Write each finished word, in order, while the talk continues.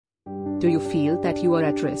Do you feel that you are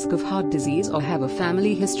at risk of heart disease or have a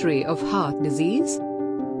family history of heart disease?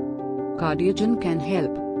 Kardiogen can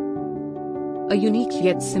help. A unique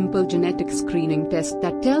yet simple genetic screening test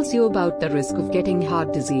that tells you about the risk of getting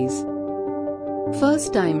heart disease.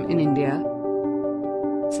 First time in India.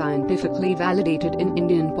 Scientifically validated in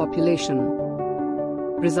Indian population.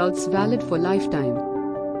 Results valid for lifetime.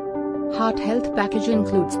 Heart health package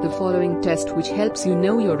includes the following test which helps you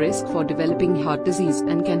know your risk for developing heart disease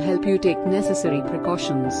and can help you take necessary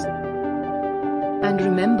precautions. And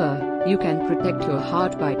remember, you can protect your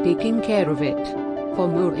heart by taking care of it. For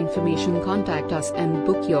more information, contact us and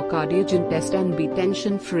book your Kardiogen test and be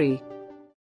tension free.